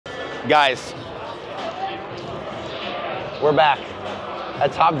Guys, we're back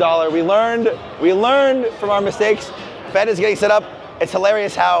at top dollar. We learned from our mistakes. Fed is getting set up. It's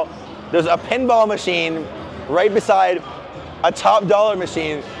hilarious how there's a pinball machine right beside a top dollar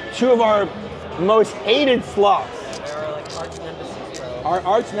machine. Two of our most hated slots. They're like arch nemesis, bro. Our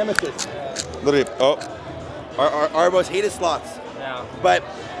arch nemesis. Yeah. Literally, our most hated slots. Yeah. But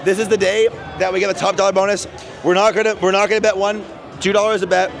this is the day that we get the top dollar bonus. We're not gonna bet $1, $2 a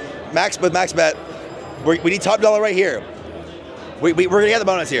bet, max bet. We need top dollar right here. We're gonna get the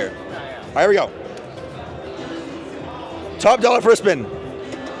bonus here. Yeah. All right, here we go. Top dollar first spin.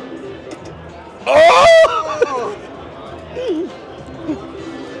 Oh!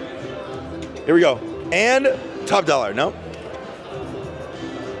 Here we go. And top dollar, no?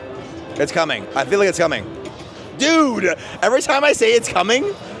 It's coming. I feel like it's coming. Dude, every time I say it's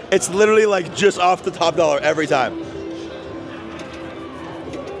coming, it's literally like just off the top dollar every time.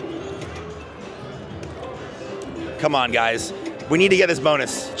 Come on, guys. We need to get this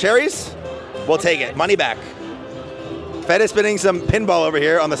bonus. Cherries? We'll take it. Money back. Fed is spinning some pinball over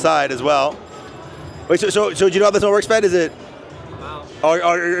here on the side as well. Wait, so do you know how this one works, Fed? Is it? Wow.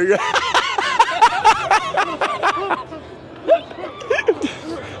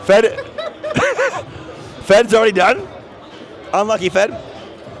 Fed's already done. Unlucky Fed,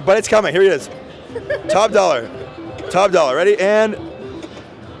 but it's coming. Here he is. Top dollar. Top dollar. Ready? And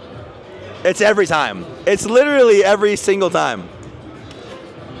it's every time. It's literally every single time.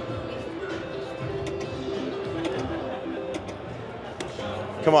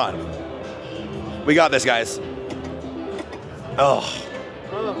 Come on. We got this, guys. Oh.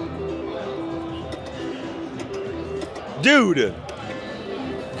 Dude.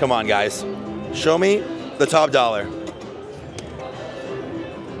 Come on, guys. Show me the top dollar.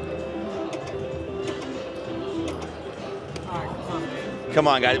 Come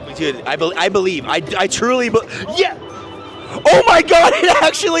on, guys. Dude, I believe. I truly believe. Yeah. Oh my God, it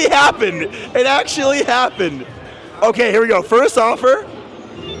actually happened. It actually happened. Okay, here we go. First offer.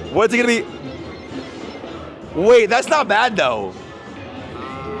 What's it gonna be? Wait, that's not bad though.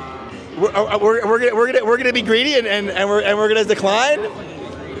 We're gonna be greedy and we're gonna decline.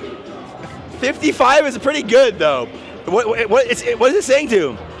 55 is pretty good though. What is it saying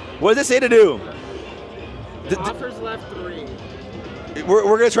to? What does it say to do? Offers left 3.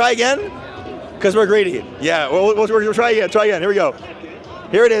 We're gonna try again, cause we're greedy. Yeah, we'll try again. Try again. Here we go.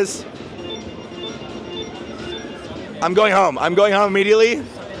 Here it is. I'm going home. I'm going home immediately.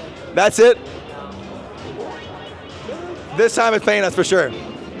 That's it. This time it's paying us for sure.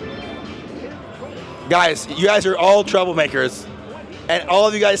 Guys, you guys are all troublemakers. And all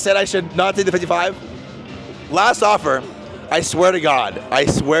of you guys said I should not take the 55. Last offer, I swear to God. I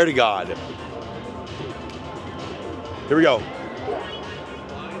swear to God. Here we go.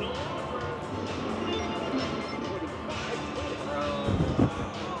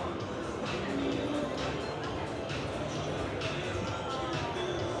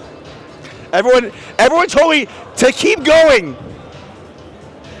 Everyone told me to keep going.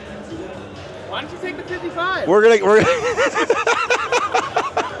 Why don't you take the 55? We're gonna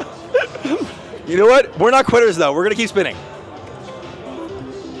You know what? We're not quitters though. We're gonna keep spinning.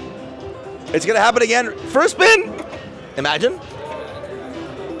 It's gonna happen again. First spin. Imagine.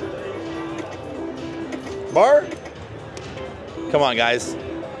 Bar. Come on, guys.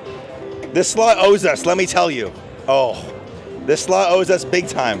 This slot owes us, let me tell you. Oh, this slot owes us big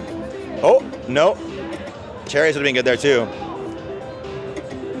time. Oh, no. Cherries would have been good there too.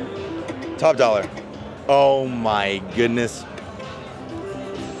 Top dollar. Oh my goodness.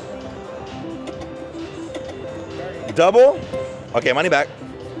 Double? Okay, money back.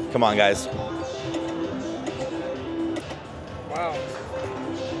 Come on, guys. Wow.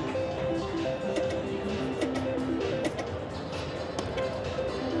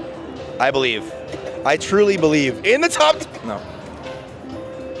 I believe. I truly believe. In the top. No.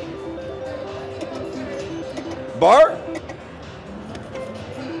 Bar?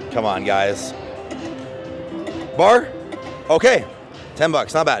 Come on, guys. Bar? Okay.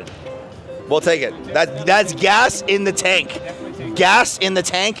 $10, not bad. We'll take it. That's gas in the tank. Gas in the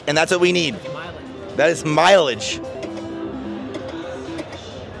tank, and that's what we need. That is mileage.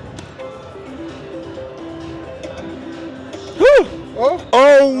 Whew.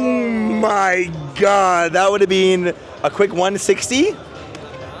 Oh my God. That would have been a quick 160.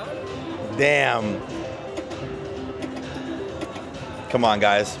 Damn. Come on,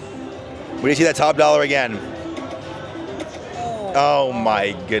 guys. We need to see that top dollar again. Oh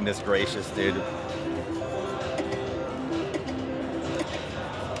my goodness gracious, dude.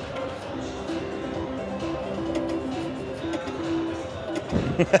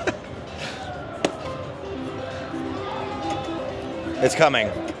 It's coming.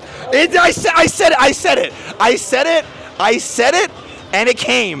 I said it, and it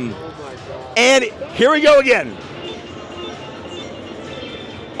came. Oh my god. And here we go again.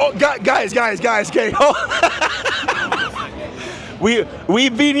 Oh, guys, okay.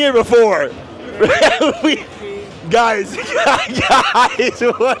 We've been here before. Guys,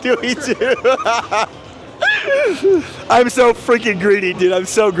 what do we do? I'm so freaking greedy, dude. I'm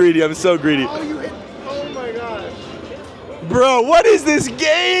so greedy. Oh, you hit. Oh my gosh. Bro, what is this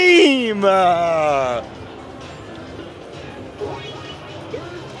game?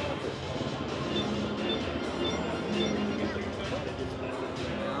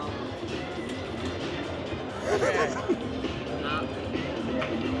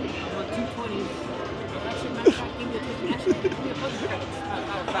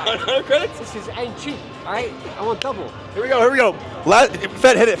 Credits? This is ain't cheap. All right, I want double. Here we go.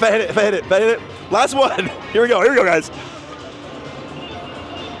 Fed hit it. Last one. Here we go, guys.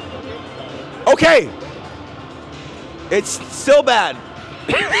 Okay. It's still bad.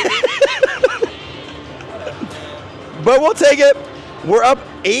 But we'll take it. We're up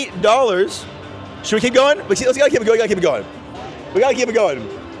 $8. Should we keep going? Let's gotta keep it going. We gotta keep it going.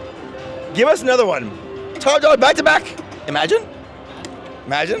 Give us another one. Top dollar back to back. Imagine.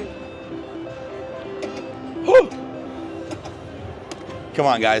 Whew. Come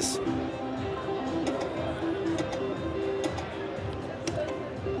on, guys.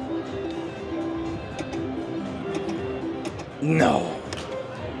 No.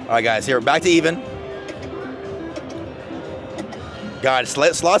 All right, guys. Here, back to even. God,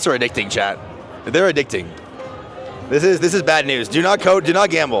 slots are addicting, chat. They're addicting. This is bad news. Do not code. Do not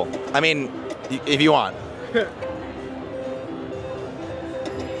gamble. I mean, if you want.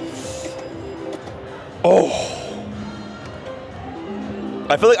 Oh.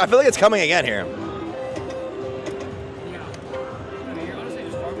 I feel like it's coming again here.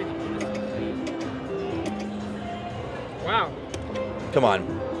 Wow. Come on.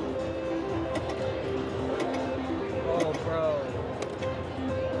 Oh, bro.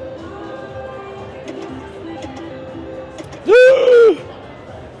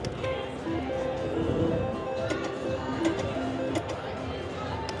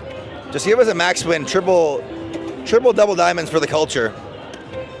 Just give us a max win, triple double diamonds for the culture.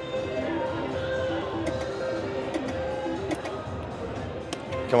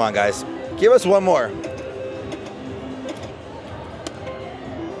 Come on, guys. Give us one more.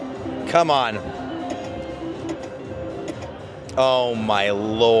 Come on. Oh my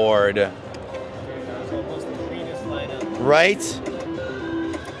lord. That was almost the cleanest lineup. Right?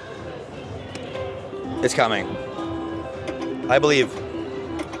 It's coming. I believe.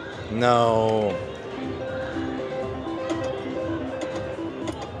 No.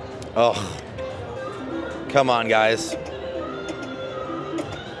 Oh. Come on, guys.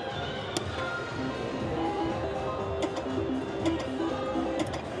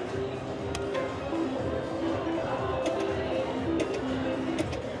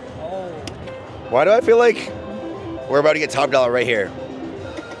 Why do I feel like we're about to get top dollar right here?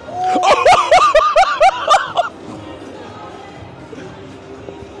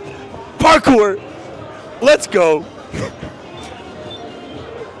 Parkour! Let's go.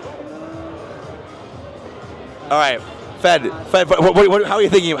 All right, Fed. How are you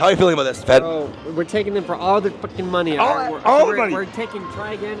thinking? How are you feeling about this, Fed? Bro, we're taking them for all the fucking money. All the money. We're taking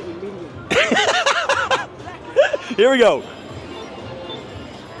try again immediately. Here we go.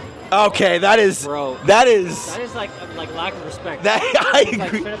 Okay, that is. Bro. That is like lack of respect. that I It's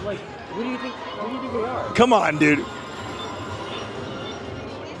agree. like, who do you think we are? Come on, dude.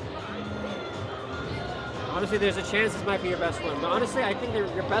 Honestly, there's a chance this might be your best one. But honestly, I think your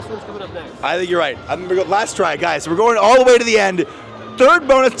best one's coming up next. I think you're right. I'm gonna go last try, guys. We're going all the way to the end. Third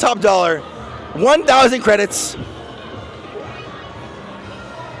bonus top dollar, 1,000 credits.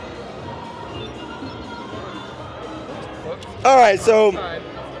 All right, so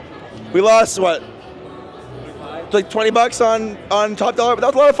we lost what? Like 20 bucks on top dollar, but that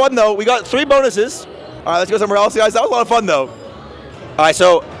was a lot of fun though. We got 3 bonuses. All right, let's go somewhere else, guys. That was a lot of fun though. All right,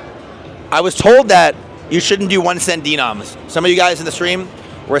 so I was told that you shouldn't do 1 cent denoms. Some of you guys in the stream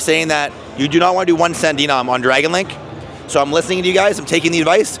were saying that you do not want to do 1 cent denom on Dragon Link. So I'm listening to you guys. I'm taking the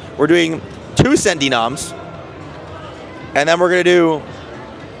advice. We're doing 2 cent denoms, and then we're gonna do.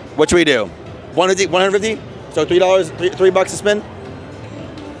 What should we do? 150. So $3, $3 a spin.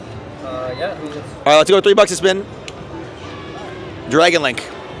 Yeah. All right, let's go $3 a spin. Dragon Link.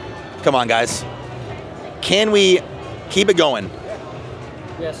 Come on, guys. Can we keep it going?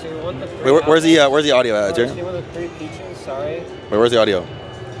 Yeah, so you want the Wait, where's the audio at, so Jerry? you want the 3 peaches? Sorry. Wait, where's the audio?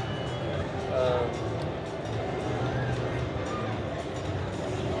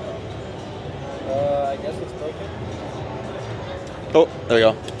 Oh, there we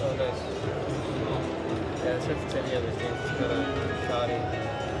go. Oh, nice. Yeah, the sensitivity of this thing is kind of shoddy.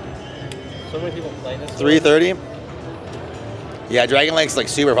 So many people play this. 330. Yeah, Dragon Link's like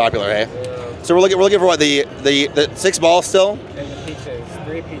super popular, hey? Yeah. So we're looking for what, the 6 balls still? And the peaches.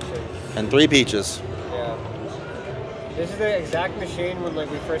 3 peaches. And 3 peaches. Yeah. This is the exact machine when like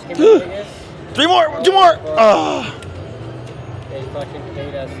we first came to Vegas. 3 more! 2 more! Oh. They fucking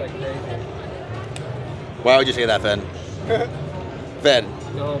paid us like crazy. Why would you say that, Fed? Fed.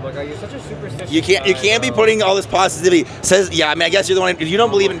 Oh my god, you're such a superstitious You can't be bro. putting all this positivity. Says, yeah, I mean, I guess you're the one. You don't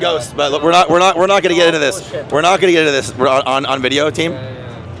believe in ghosts, but look, we're not gonna get into this. Bullshit. We're not gonna get into this. We're on video, team. Yeah.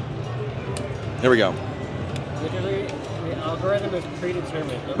 Here we go. Literally, the algorithm is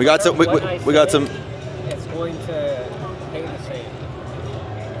predetermined. No We got some. matter what I We got say, some. It's going to pay the same.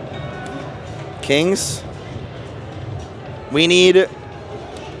 Kings. We need.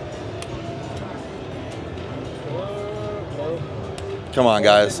 Come on,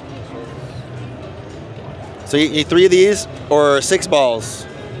 guys. So you need 3 of these or 6 balls.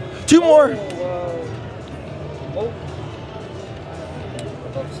 2 more.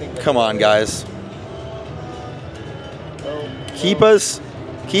 Come on, guys. Keep us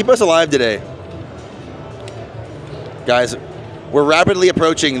alive today, guys. We're rapidly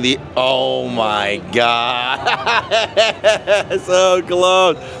approaching the. Oh my God! So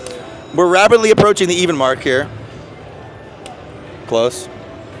close. We're rapidly approaching the even mark here. Close.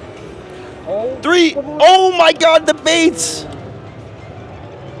 3. Oh my God! The baits.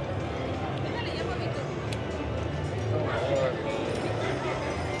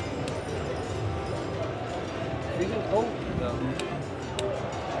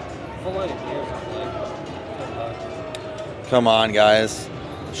 Come on, guys.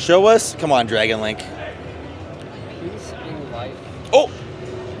 Show us. Come on, Dragon Link. Peace in life. Oh!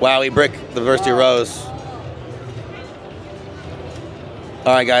 Wow, he bricked the first 2 rows.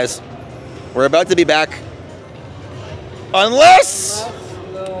 All right, guys. We're about to be back. Unless...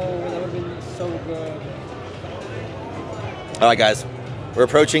 No, that would have been so good. All right, guys. We're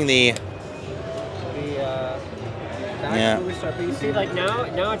approaching the... That's where we start. But you see, like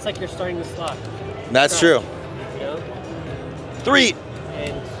now it's like you're starting to slot. That's true. You know? 3. And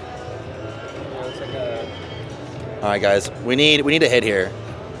you know, it's like a. All right, guys. We need a hit here.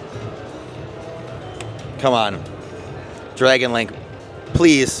 Come on, Dragon Link,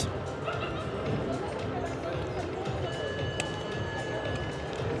 please.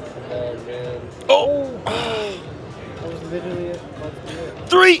 Oh man. Oh. That was literally it.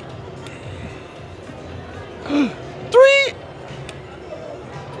 3. 3.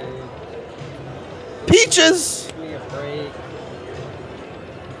 Peaches. Give me a break.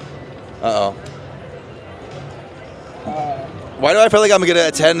 Uh-oh. Why do I feel like I'm gonna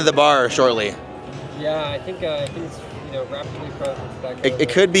attend the bar shortly? Yeah, I think it's rapidly progressing. It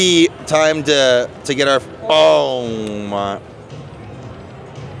could be time to get our. Oh my!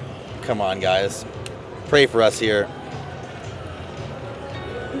 Come on, guys, pray for us here.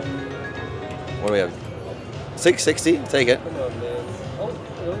 What do we have? 660. Take it. Come on, man. Oh,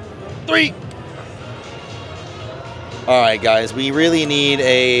 3. All right, guys, we really need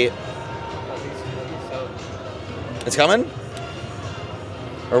a. It's coming?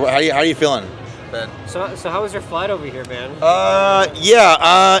 Or how are you feeling, Ben? So how was your flight over here, man?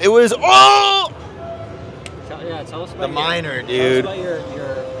 Yeah, it was. Oh! Tell us about The minor, dude. Tell us about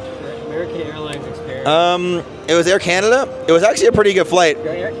your American Airlines experience. It was Air Canada. It was actually a pretty good flight. Your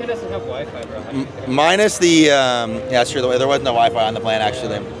Air Canada doesn't have Wi-Fi, bro. How do you think? Minus the. Yeah, sure. There was no Wi-Fi on the plane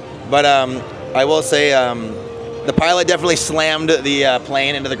actually, but I will say the pilot definitely slammed the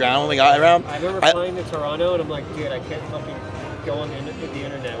plane into the ground when we got around. I remember flying to Toronto, and I'm like, dude, I can't fucking go on the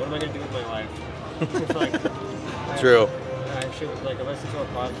internet. What am I gonna do with my life? It's like, True. I should listen to a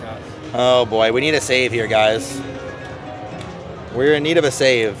podcast. Oh boy, we need a save here, guys. We're in need of a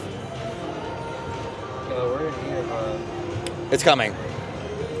save. Yeah, we're in need of It's coming.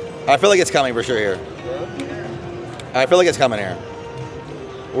 I feel like it's coming for sure here. Yeah? I feel like it's coming here.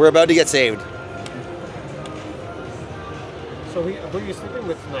 We're about to get saved. So who are you sleeping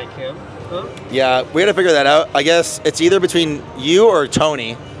with tonight, Kim? Huh? Yeah, we got to figure that out. I guess it's either between you or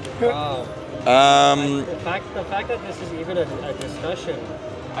Tony. Wow. The fact that this is even a discussion,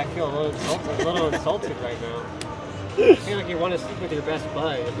 I feel a little insulted right now. I feel like you want to sleep with your best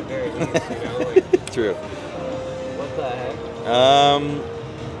bud at the very least, you know? Like, True. what the heck?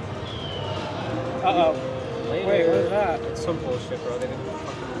 Uh-oh. Wait, what is that? It's some bullshit, bro. They didn't fucking...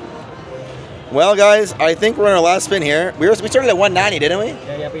 Well, guys, I think we're in our last spin here. We started at 190, didn't we?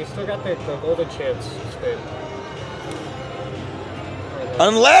 Yeah, but you still got the golden chance spin.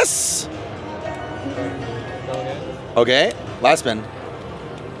 Unless... Okay. Last spin.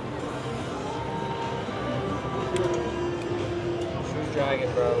 Choose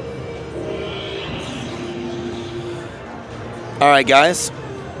dragon, bro. All right, guys.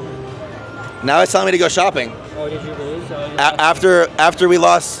 Now it's telling me to go shopping. Oh, did you lose? After we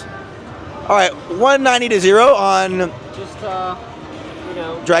lost. All right, 190 to 0 on Just, you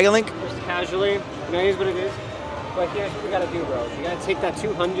know. Dragon Link. Just casually. You know, here's what it is. But here's what we gotta do, bro. You gotta take that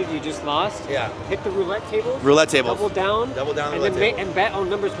 200 you just lost. Yeah. Hit the roulette tables. Roulette tables. Double down. Double down. And then and bet on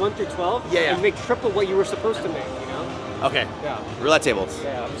numbers 1 through 12. Yeah. And make triple what you were supposed to make. You know. Okay. Yeah. Roulette tables.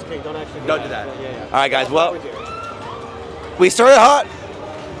 Yeah. I'm just kidding. Don't actually. Don't do that. Yeah. All right, guys. That's Well, what we do. we started hot.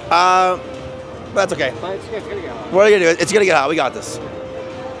 But that's okay. But it's gonna get hot. What are you gonna do? It's gonna get hot. We got this.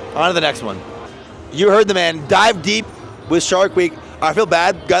 On to the next one. You heard the man. Dive deep with Shark Week. I feel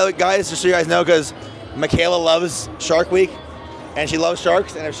bad, guys, just so you guys know, because Michaela loves Shark Week, and she loves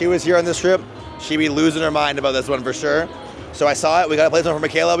sharks. And if she was here on this trip, she'd be losing her mind about this one for sure. So I saw it. We gotta play this one for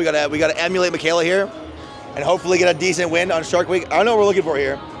Michaela. We gotta emulate Michaela here, and hopefully get a decent win on Shark Week. I don't know what we're looking for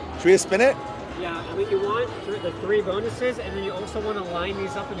here. Should we just spin it? Yeah, I mean, you want the 3 bonuses, and then you also want to line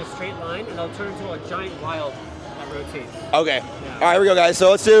these up in a straight line, and they'll turn into a giant wild that rotates. Okay. Yeah. All right, here we go, guys. So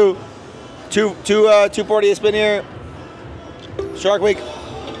let's do 240 a spin here. Shark Week.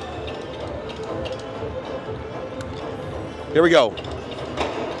 Here we go.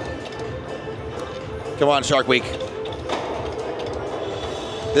 Come on, Shark Week.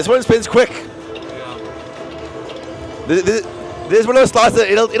 This one spins quick. Yeah. This is one of those slots that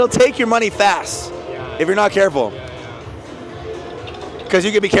it'll take your money fast if you're not careful. Because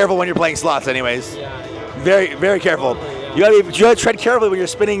you can be careful when you're playing slots, anyways. Very, very careful. Totally, You gotta tread carefully when you're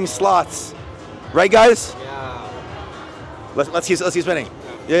spinning slots, right, guys? Yeah. Let's keep spinning.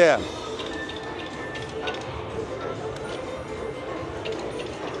 Yeah.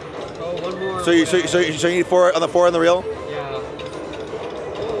 Oh, one more. So you need 4 on the 4 on the reel? Yeah.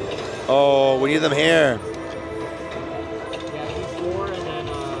 Oh, we need them here. Yeah, I need 4, and then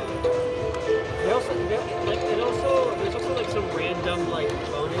there's also like some random like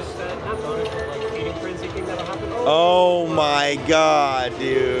bonus not bonus, but like feeding frenzy thing that'll happen. Oh my God,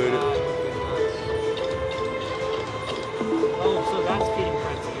 dude. Oh, so that's feeding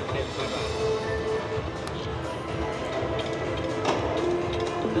frenzy. Okay, my bad.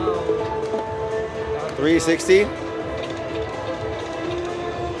 No. 360.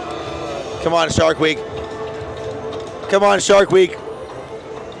 Come on, Shark Week. Come on, Shark Week.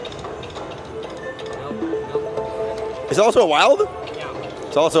 It's also a wild? Yeah.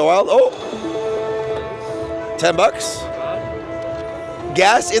 It's also a wild. Oh. $10.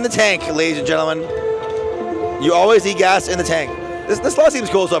 Gas in the tank, ladies and gentlemen. You always need gas in the tank. This slot seems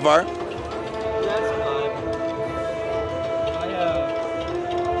cool so far. That's fun.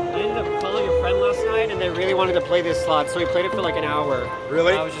 I ended up calling a friend last night, and they really wanted to play this slot, so we played it for like an hour.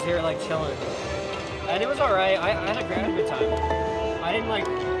 Really? I was just here like chilling, and it was all right. I had a good time. I didn't like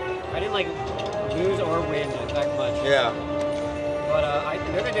lose or win that much. Yeah. But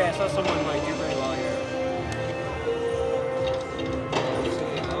the other day I saw someone like do very well here.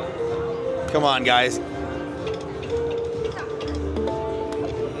 Come on, guys.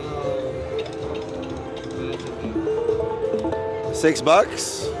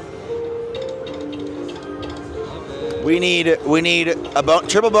 $6. We need a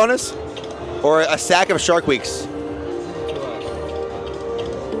triple bonus or a stack of Shark Weeks.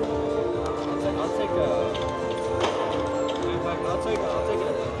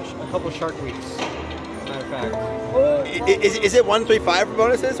 A couple Shark Weeks. Matter of fact. Is it 135 for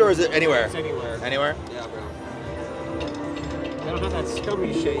bonuses or is it anywhere? It's anywhere. Anywhere? Yeah, bro. They don't have that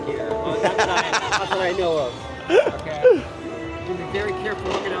scummy shit here. Well, not that I know of. Okay. You be very careful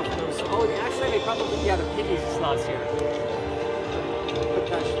looking out for those. Oh, actually, they probably the piggy slots here.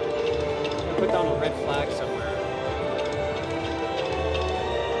 Put down a red flag somewhere.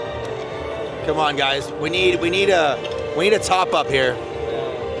 Come on, guys. We need a top up here.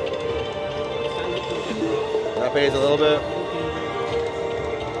 That pays a little bit.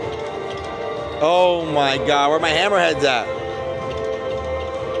 Oh my God, where my hammerhead's at?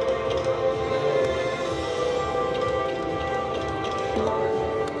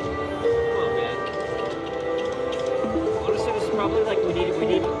 Probably like we need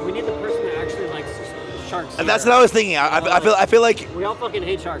the person that actually likes sharks. And that's what I was thinking. I feel like we all fucking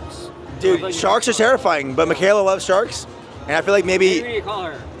hate sharks. dude, sharks are terrifying, but Michaela loves sharks, and I feel like maybe you call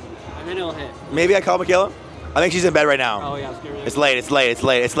her, and then it'll hit. Maybe I call Michaela. I think she's in bed right now. Oh yeah, it's late.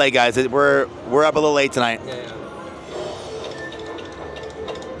 It's late, guys. We're up a little late tonight. Yeah.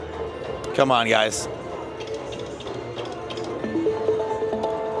 Come on, guys.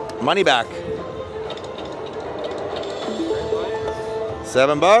 Money back.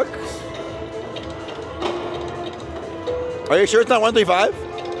 $7. Are you sure it's not 135? No,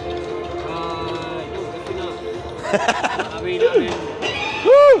 definitely not. I mean,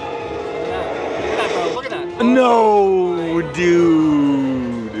 Woo! look at that, bro. Look at that. Oh, No, my.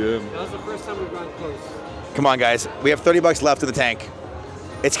 dude. That was the first time we've gone close. Come on, guys. We have $30 left in the tank.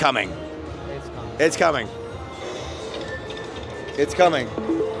 It's coming. It's coming. It's coming. It's coming.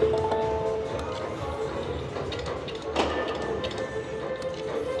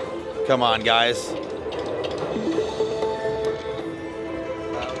 Come on, guys.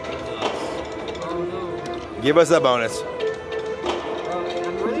 Oh no. Give us that bonus.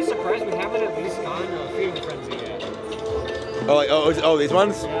 I'm really surprised we haven't at least gone Feeding Frenzy yet. Oh, these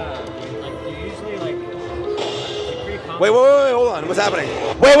ones? Yeah. Like, they're usually like pretty common. Wait, hold on. What's happening?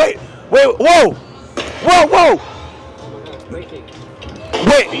 Wait, whoa! Whoa! Oh my God, it's breaking.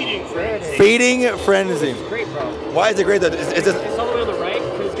 Wait! Feeding Frenzy. Feeding Frenzy. It's great, bro. Why is it great though? Is It's all the way on the right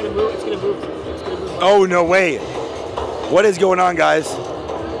because it's gonna move. It's gonna move. Oh, no way. What is going on, guys?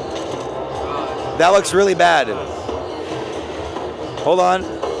 That looks really bad. Hold on.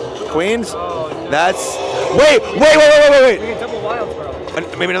 Queens? Oh, no. That's... Wait. We get double wilds, bro.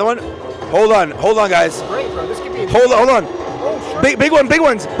 Maybe another one? Hold on, guys. Great, bro. This could be. Hold on. Oh, shit. Big ones.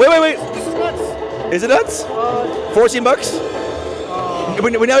 Wait. This is nuts. Is it nuts? $14? We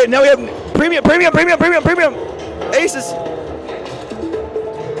now we have premium. Aces.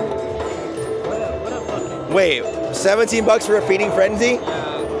 What a fucking. Wait, $17 for a feeding frenzy?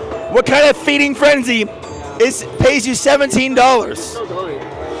 Yeah. What kind of feeding frenzy pays you $17? Still going.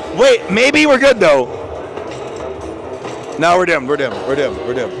 Wait, maybe we're good though. No, we're doomed.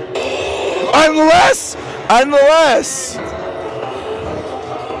 Unless.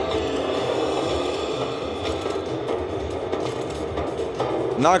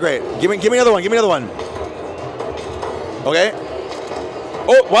 Not great. Give me another one. Okay.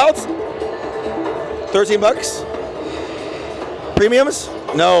 Oh, wilds. $13. Premiums?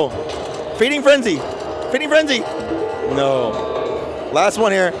 No. Feeding frenzy. No. Last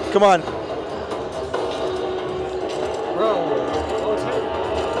one here. Come on. Bro. Oh,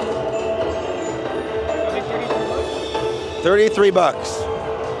 it's $33.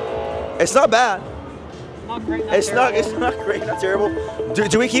 $33. It's not bad. Not great. It's not great. Not terrible.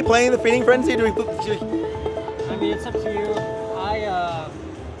 Do we keep playing the feeding frenzy? I mean, it's up to you.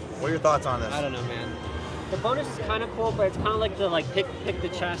 What are your thoughts on this? I don't know, man. The bonus is kind of cool, but it's kind of like the pick the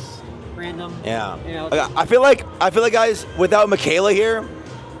chest random. Yeah. You know, I feel like guys, without Michaela here,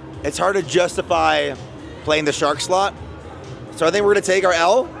 it's hard to justify playing the shark slot. So I think we're gonna take our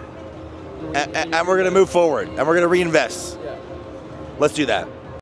L and we're gonna move forward and we're gonna reinvest. Yeah. Let's do that.